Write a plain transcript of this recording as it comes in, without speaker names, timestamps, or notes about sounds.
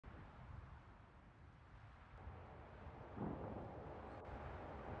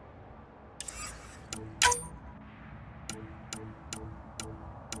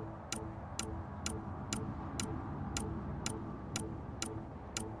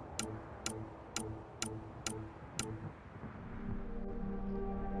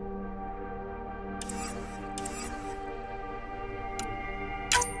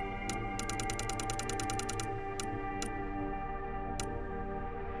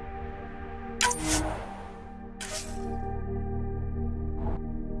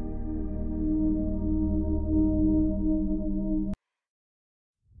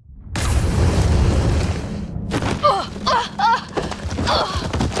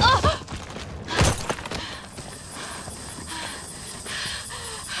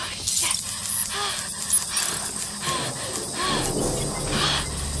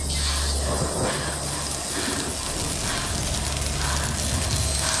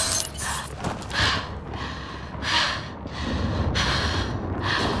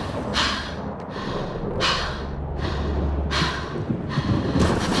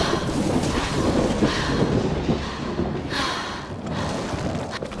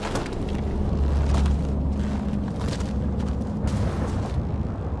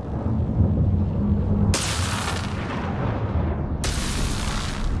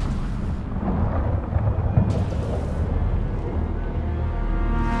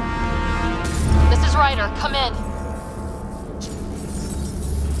Ryder, come in.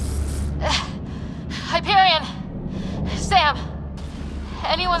 Hyperion! Sam!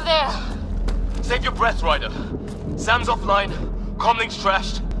 Anyone there? Save your breath, Ryder. Sam's offline, comlink's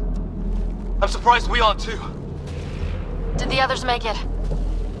trashed. I'm surprised we aren't too. Did the others make it?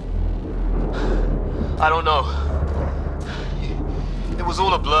 I don't know. It was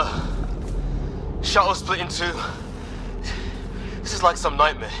all a blur. Shuttle split in two. This is like some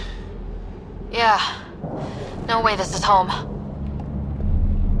nightmare. Yeah. No way this is home.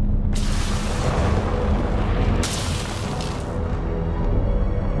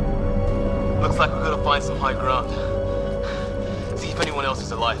 Looks like we're gonna find some high ground. See if anyone else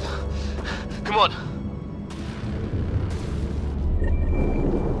is alive. Come on.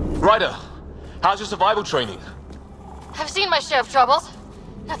 Ryder, how's your survival training? I've seen my share of troubles.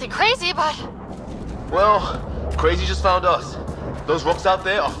 Nothing crazy, but... Well, crazy just found us. Those rocks out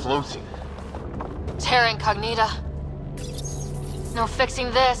there are floating. Terra Incognita. No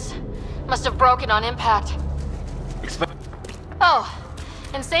fixing this. Must have broken on impact. Oh,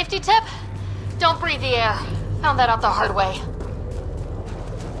 and safety tip? Don't breathe the air. Found that out the hard way.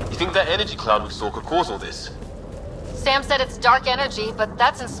 You think that energy cloud we saw could cause all this? Sam said it's dark energy, but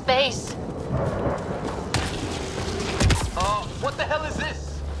that's in space. What the hell is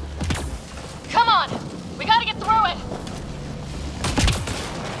this? Come on! We gotta get through it!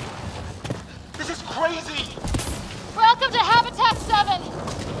 This is crazy! Welcome to Habitat 7!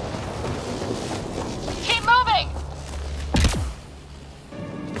 Keep moving!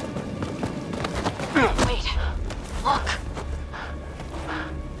 Wait. Look.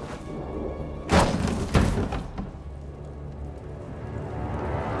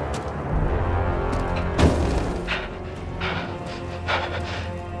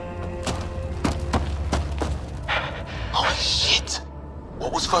 Holy shit!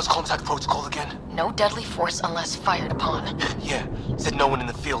 What was first contact protocol again? No deadly force unless fired upon. Yeah, said no one in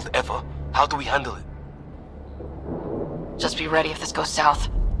the field ever. How do we handle it? Just be ready if this goes south.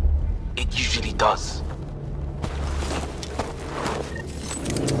 It usually does.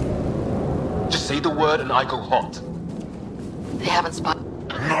 Just say the word and I go hot. They haven't spotted.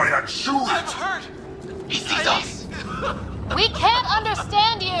 I'm hurt! He sees us! We can't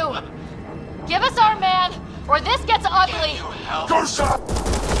understand you! Give us our man, or this gets ugly! Go shot!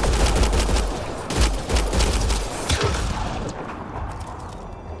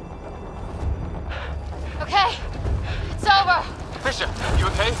 Okay, it's over. Fisher, you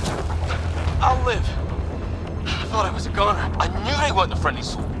okay? I'll live. I thought I was a goner. I knew they weren't the friendly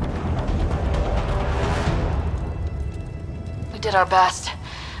sort. We did our best.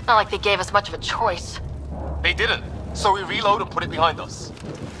 Not like they gave us much of a choice. They didn't, so we reload and put it behind us.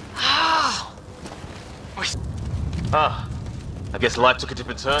 I guess life took a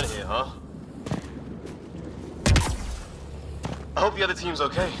different turn here, huh? I hope the other team's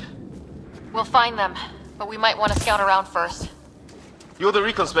okay. We'll find them, but we might want to scout around first. You're the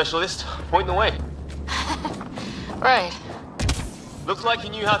recon specialist. Point the way. Right. Looks like you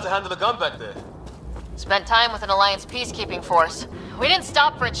knew how to handle a gun back there. Spent time with an Alliance peacekeeping force. We didn't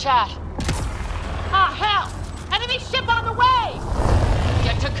stop for a chat. Ah, hell! Enemy ship on the way!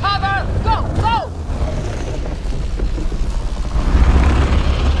 Get to cover! Go, go!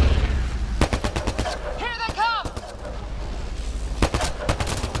 Here they come!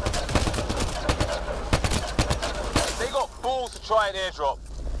 They got balls to try an airdrop.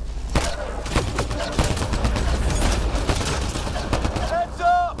 Heads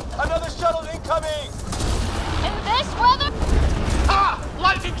up! Another shuttle incoming! In this weather? Ah!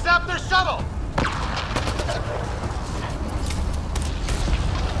 Lightning zapped their shuttle!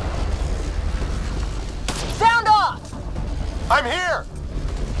 Sound off! I'm here!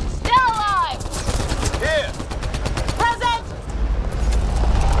 Still alive! Here! Present!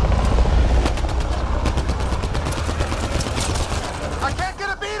 I can't get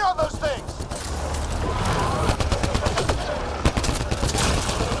a beat on those things!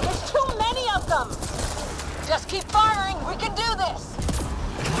 There's too many of them! Just keep firing, we can do this!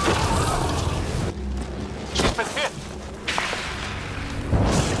 Keep it hit!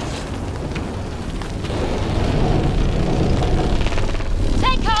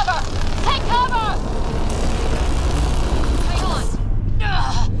 Take cover! Take cover! Hang on!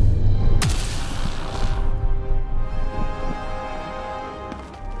 Ugh.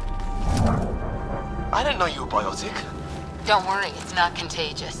 I didn't know you were biotic. Don't worry, it's not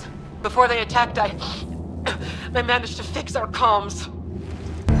contagious. Before they attacked, I managed to fix our comms.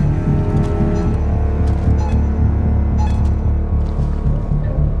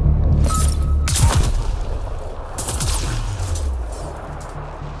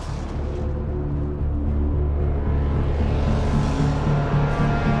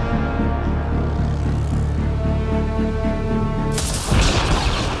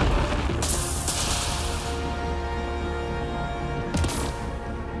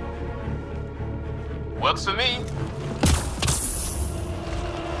 Works for me.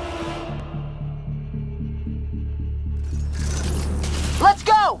 Let's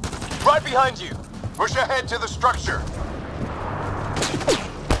go! Right behind you. Push ahead to the structure.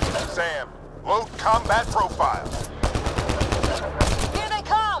 Sam, load combat profile. Here they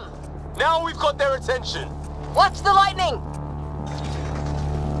come! Now we've got their attention. Watch the lightning!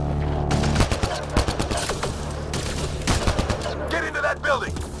 Get into that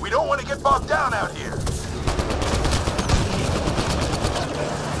building. We don't want to get bogged down out here.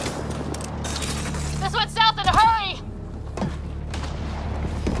 This one's south in a hurry!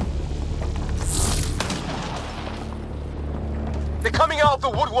 They're coming out of the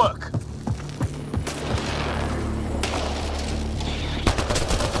woodwork.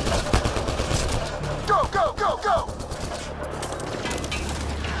 Go, go, go, go!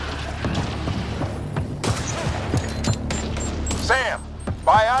 Sam,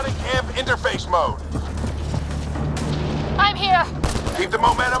 bionic amp interface mode. I'm here! Keep the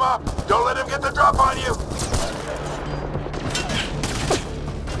momentum up. Don't let him get the drop on you.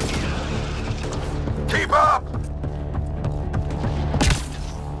 Keep up!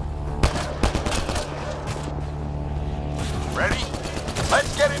 Ready?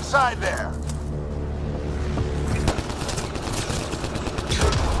 Let's get inside there.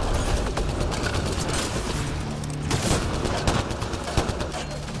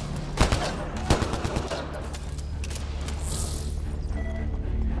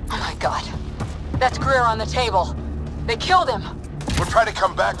 Oh my god. That's Greer on the table. They killed him. We'll try to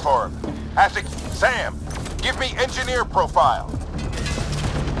come back for him. Sam, give me engineer profile.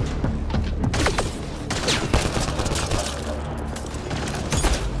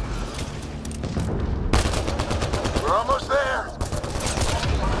 We're almost there.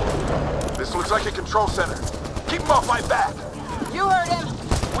 This looks like a control center. Keep him off my back. You heard him.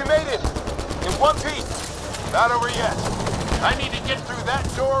 We made it. In one piece. Not over yet. I need to get through that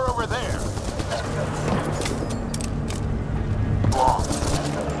door over there. Long.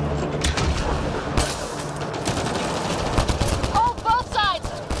 Hold both sides!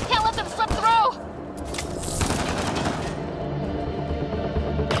 Can't let them slip through!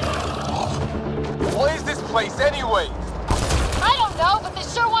 What is this place anyway? I don't know, but they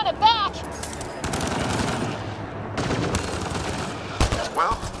sure want it back!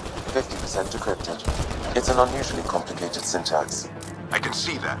 Well, 50% decrypted. It's an unusually complicated syntax. I can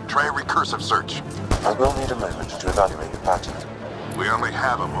see that. Try a recursive search. I will need a moment to evaluate the pattern. We only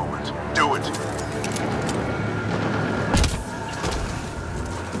have a moment. Do it.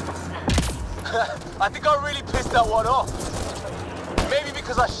 I think I really pissed that one off. Maybe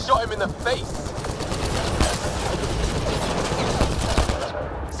because I shot him in the face.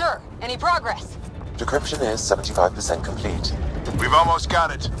 Sir, any progress? Decryption is 75% complete. We've almost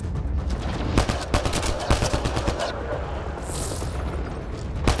got it.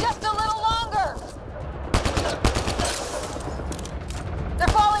 Just a little longer! They're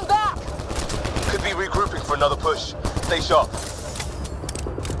falling back! Could be regrouping for another push. Stay sharp.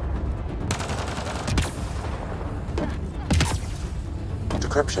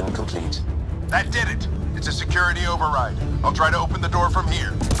 Decryption complete. That did it. It's a security override. I'll try to open the door from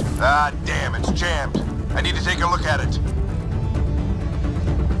here. Ah, damn, it's jammed. I need to take a look at it.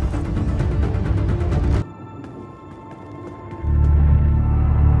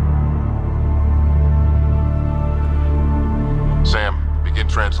 Sam, begin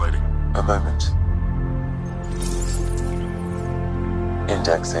translating. A moment.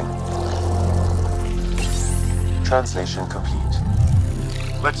 Indexing. Translation complete.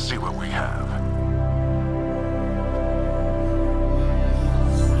 Let's see what we have.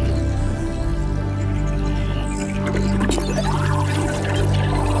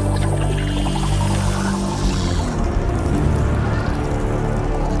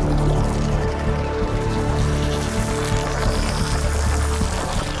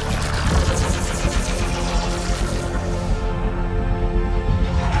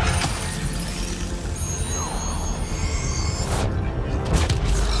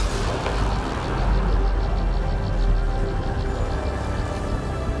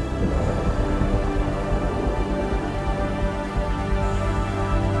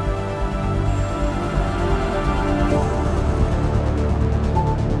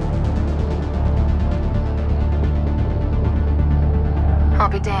 I'll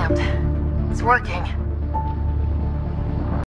be damned. It's working.